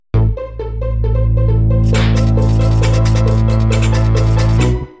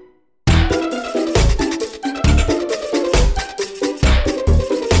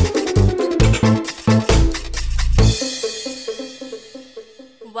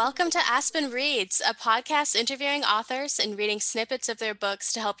Welcome to Aspen Reads, a podcast interviewing authors and reading snippets of their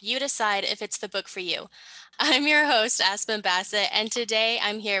books to help you decide if it's the book for you. I'm your host, Aspen Bassett, and today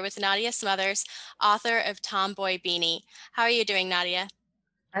I'm here with Nadia Smothers, author of Tomboy Beanie. How are you doing, Nadia?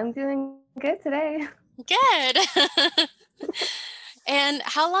 I'm doing good today. Good. And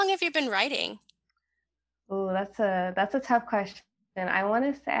how long have you been writing? Oh, that's a tough question. I want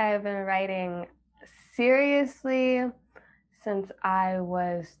to say I've been writing seriously since I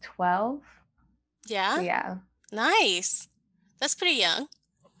was 12. Yeah? Yeah. Nice. That's pretty young.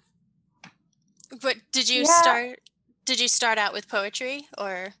 But Yeah, did you start out with poetry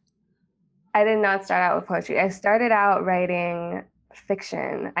or? I did not start out with poetry. I started out writing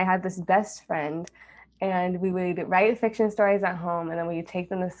fiction. I had this best friend and we would write fiction stories at home and then we would take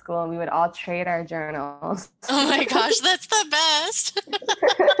them to school and we would all trade our journals. Oh my gosh, that's the best.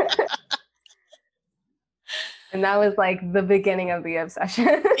 And that was like the beginning of the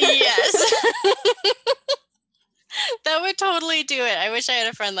obsession. Yes. That would totally do it. I wish I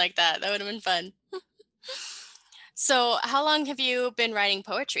had a friend like that. That would have been fun. So, how long have you been writing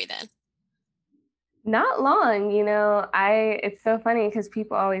poetry then? Not long, you know. I It's so funny because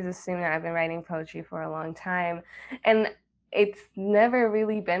people always assume that I've been writing poetry for a long time, and it's never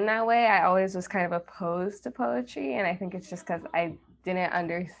really been that way. I always was kind of opposed to poetry, and I think it's just because I didn't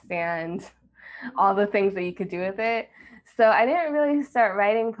understand all the things that you could do with it. So I didn't really start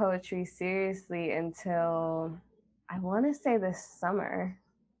writing poetry seriously until I want to say this summer.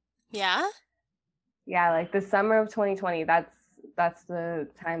 Yeah? Yeah, like the summer of 2020. That's the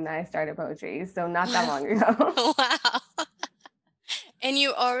time that I started poetry. So not that long ago. Wow. And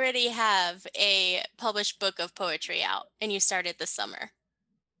you already have a published book of poetry out, and you started this summer.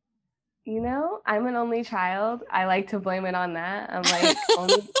 You know, I'm an only child. I like to blame it on that. I'm like,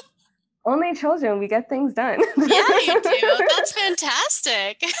 only children, we get things done. Yeah, you do. That's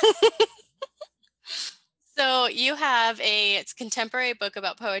fantastic. So, you have it's contemporary book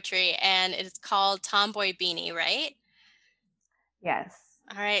about poetry, and it's called Tomboy Beanie, right? Yes,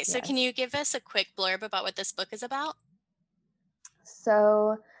 All right. So, yes. can you give us a quick blurb about what this book is about?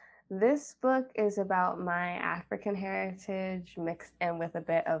 So this book is about my African heritage mixed in with a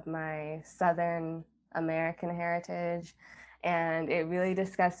bit of my Southern American heritage. And it really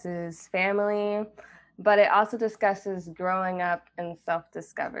discusses family, but it also discusses growing up and self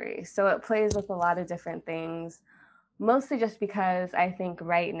discovery. So it plays with a lot of different things, mostly just because I think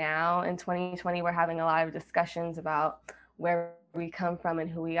right now in 2020, we're having a lot of discussions about where we come from and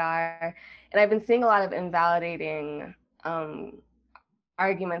who we are. And I've been seeing a lot of invalidating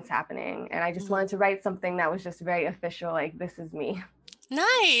arguments happening. And I just Mhm. wanted to write something that was just very official, like, this is me.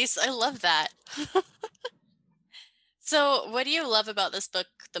 Nice. I love that. So, what do you love about this book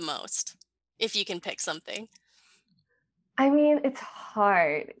the most? If you can pick something. I mean, it's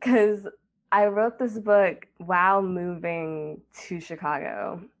hard because I wrote this book while moving to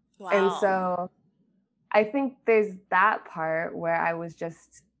Chicago. And Wow. so I think there's that part where I was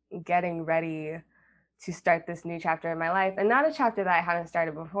just getting ready to start this new chapter in my life, and not a chapter that I hadn't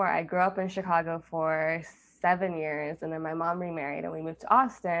started before. I grew up in Chicago for 7 years, and then my mom remarried, and we moved to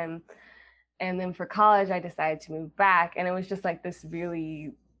Austin. And then for college, I decided to move back, and it was just like this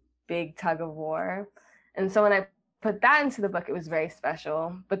really big tug of war. And so when I put that into the book, it was very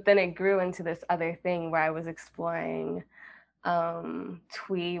special. But then it grew into this other thing where I was exploring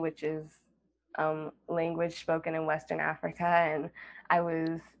Twi, which is language spoken in Western Africa. And I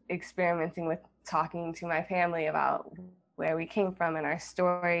was experimenting with talking to my family about where we came from and our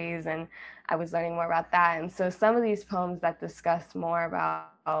stories. And I was learning more about that. And so some of these poems that discuss more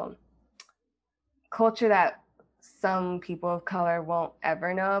about culture that some people of color won't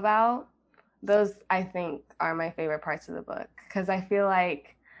ever know about, those I think are my favorite parts of the book because I feel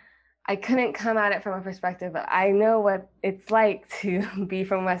like I couldn't come at it from a perspective of I know what it's like to be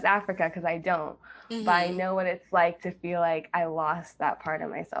from West Africa because I don't, but I Mhm. know what it's like to feel like I lost that part of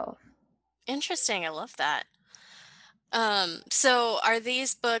myself. Interesting. I love that. So are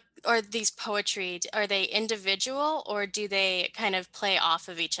these book or these poetry, are they individual or do they kind of play off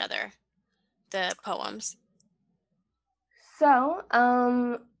of each other, the poems? So,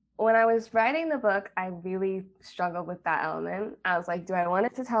 when I was writing the book, I really struggled with that element. I was like, do I want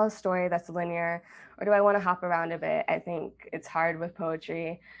it to tell a story that's linear or do I want to hop around a bit? I think it's hard with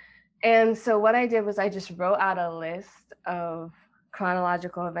poetry. And so what I did was I just wrote out a list of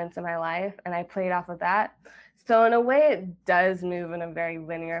chronological events in my life and I played off of that. So in a way it does move in a very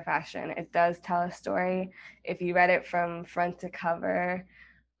linear fashion. It does tell a story. If you read it from front to cover,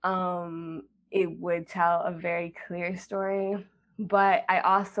 it would tell a very clear story. But I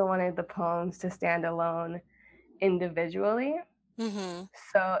also wanted the poems to stand alone individually. Mm-hmm.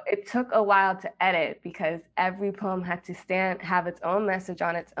 So it took a while to edit because every poem had to have its own message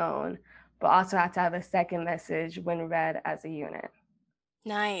on its own, but also had to have a second message when read as a unit.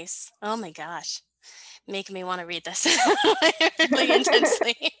 Nice. Oh my gosh. Making me want to read this really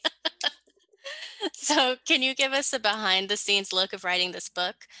intensely. So, can you give us a behind the scenes look of writing this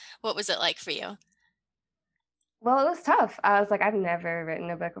book? What was it like for you? Well, it was tough. I was like, I've never written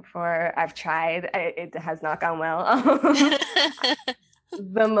a book before. I've tried. It has not gone well.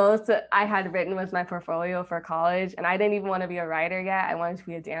 The most I had written was my portfolio for college, and I didn't even want to be a writer yet. I wanted to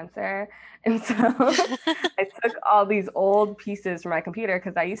be a dancer. And so I took all these old pieces from my computer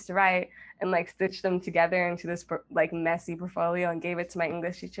because I used to write and like stitch them together into this like messy portfolio and gave it to my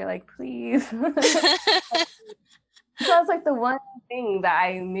English teacher, like, please. So that was like the one thing that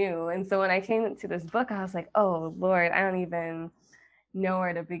I knew. And so when I came into this book, I was like, oh Lord, I don't even know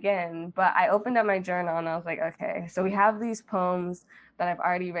where to begin. But I opened up my journal and I was like, okay, so we have these poems that I've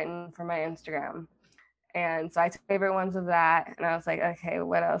already written for my Instagram. And so I took favorite ones of that and I was like, okay,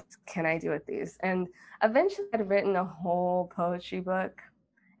 what else can I do with these? And eventually I'd written a whole poetry book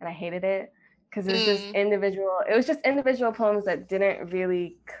and I hated it because it was just individual poems that didn't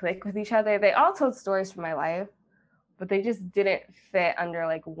really click with each other. They all told stories from my life, but they just didn't fit under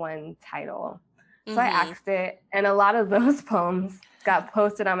like one title. So I Mm-hmm. axed it, and a lot of those poems got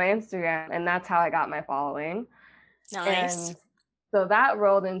posted on my Instagram, and that's how I got my following. Nice. And so that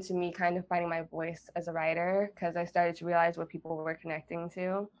rolled into me kind of finding my voice as a writer because I started to realize what people were connecting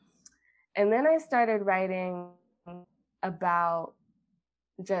to. And then I started writing about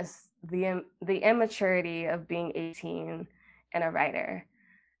just the immaturity of being 18 and a writer.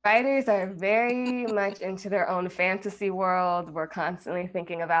 Writers are very much into their own fantasy world. We're constantly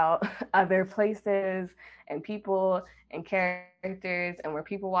thinking about other places and people and characters, and we're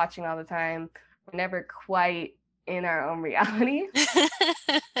people watching all the time. We're never quite in our own reality.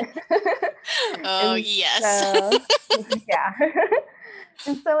 Oh, And yes. so, yeah.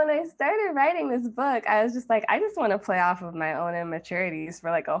 And so when I started writing this book, I was just like, I just want to play off of my own immaturities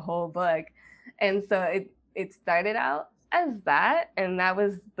for like a whole book. And so it started out as that, and that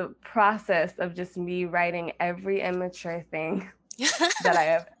was the process of just me writing every immature thing that I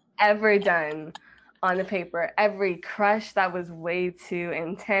have ever done on the paper, every crush that was way too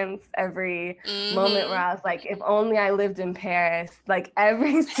intense, every moment where Mm-hmm. I was like, if only I lived in Paris, like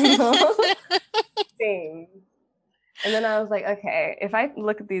every single thing. And then I was like, okay, if I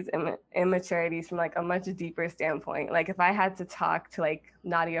look at these immaturities from like a much deeper standpoint, like if I had to talk to like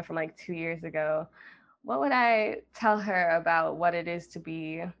Nadia from like 2 years ago, what would I tell her about what it is to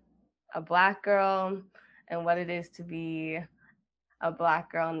be a Black girl and what it is to be a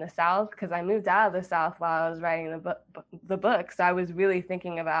Black girl in the South? Because I moved out of the South while I was writing the book. So I was really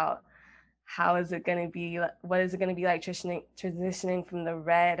thinking about how is it going to be, what is it going to be like transitioning from the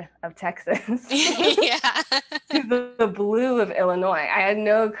red of Texas Yeah. to the blue of Illinois. I had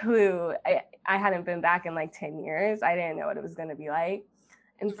no clue. I hadn't been back in like 10 years. I didn't know what it was going to be like.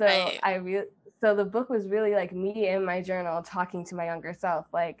 And so Right. so the book was really like me in my journal talking to my younger self,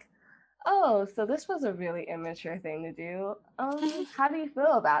 like, oh, so this was a really immature thing to do. How do you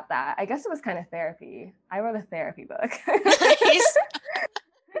feel about that? I guess it was kind of therapy. I wrote a therapy book. Nice.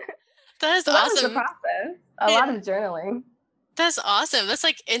 That is So that was the awesome. process. A lot Yeah. of journaling. That's awesome. That's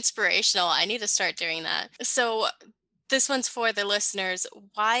like inspirational. I need to start doing that. So, this one's for the listeners.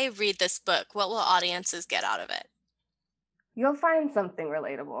 Why read this book? What will audiences get out of it? You'll find something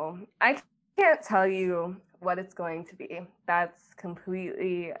relatable. I can't tell you what it's going to be. That's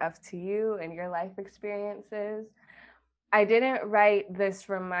completely up to you and your life experiences. I didn't write this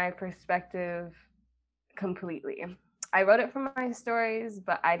from my perspective completely. I wrote it from my stories,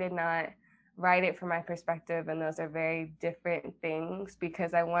 but I did not write it from my perspective. And those are very different things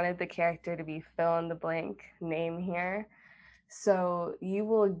because I wanted the character to be fill in the blank name here. So you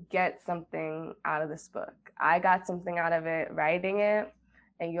will get something out of this book. I got something out of it writing it,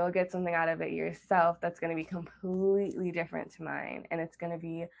 and you'll get something out of it yourself that's going to be completely different to mine. And it's going to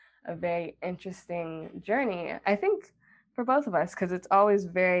be a very interesting journey, I think, for both of us, because it's always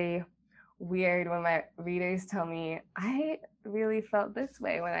very weird when my readers tell me, I really felt this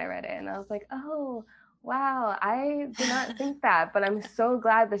way when I read it. And I was like, oh, wow, I did not think that, but I'm so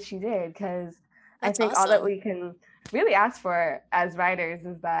glad that she did because I That's think all that awesome. we can really ask for as writers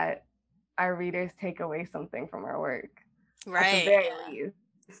is that our readers take away something from our work at the Right. very least.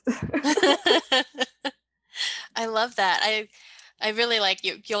 I love that. I really like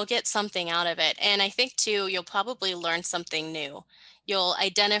you'll get something out of it. And I think too you'll probably learn something new. You'll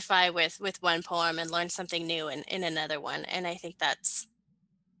identify with one poem and learn something new in another one. And I think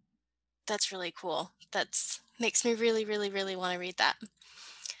That's really cool. That's makes me really, really, really want to read that.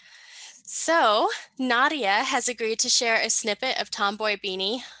 So, Nadia has agreed to share a snippet of Tomboy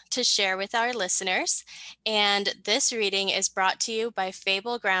Beanie to share with our listeners. And this reading is brought to you by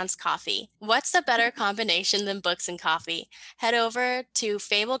Fable Grounds Coffee. What's a better combination than books and coffee? Head over to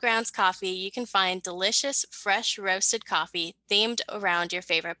Fable Grounds Coffee. You can find delicious, fresh roasted coffee themed around your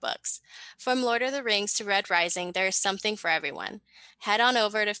favorite books. From Lord of the Rings to Red Rising, there is something for everyone. Head on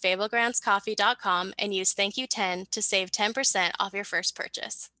over to fablegroundscoffee.com and use Thank You 10 to save 10% off your first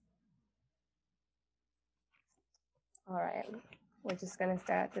purchase. All right, we're just going to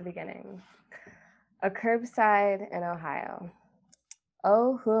start at the beginning. A curbside in Ohio.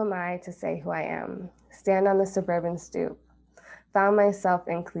 Oh, who am I to say who I am? Stand on the suburban stoop. Found myself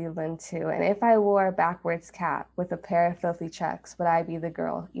in Cleveland too, and if I wore a backwards cap with a pair of filthy checks, would I be the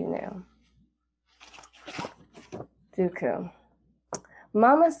girl you knew? Dooku.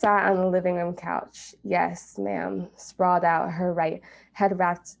 Mama sat on the living room couch. Yes, ma'am, sprawled out, her right head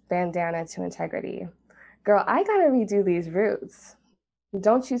wrapped bandana to integrity. Girl, I gotta redo these roots.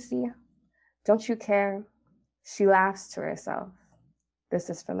 Don't you see? Don't you care? She laughs to herself. This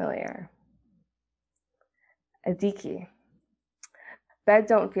is familiar. Adiki. Bed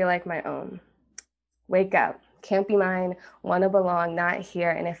don't feel like my own. Wake up. Can't be mine. Wanna belong, not here.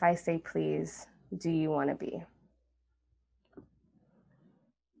 And if I say please, do you wanna be?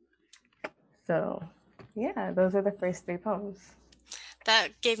 So, yeah, those are the first 3 poems.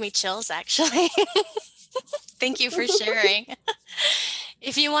 That gave me chills, actually. Thank you for sharing.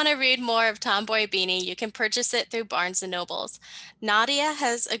 If you want to read more of Tomboy Beanie, you can purchase it through Barnes & Nobles. Nadia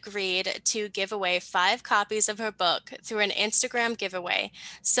has agreed to give away 5 copies of her book through an Instagram giveaway.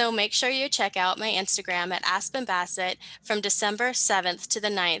 So make sure you check out my Instagram at Aspen Bassett from December 7th to the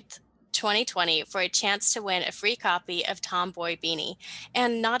 9th, 2020 for a chance to win a free copy of Tomboy Beanie.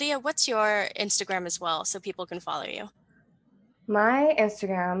 And Nadia, what's your Instagram as well so people can follow you? My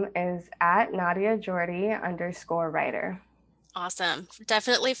Instagram is at NadiaJordy_writer. Awesome.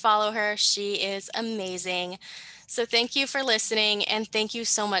 Definitely follow her. She is amazing. So thank you for listening. And thank you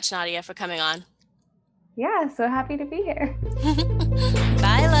so much, Nadia, for coming on. Yeah, so happy to be here.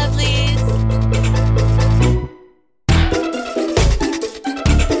 Bye, lovelies.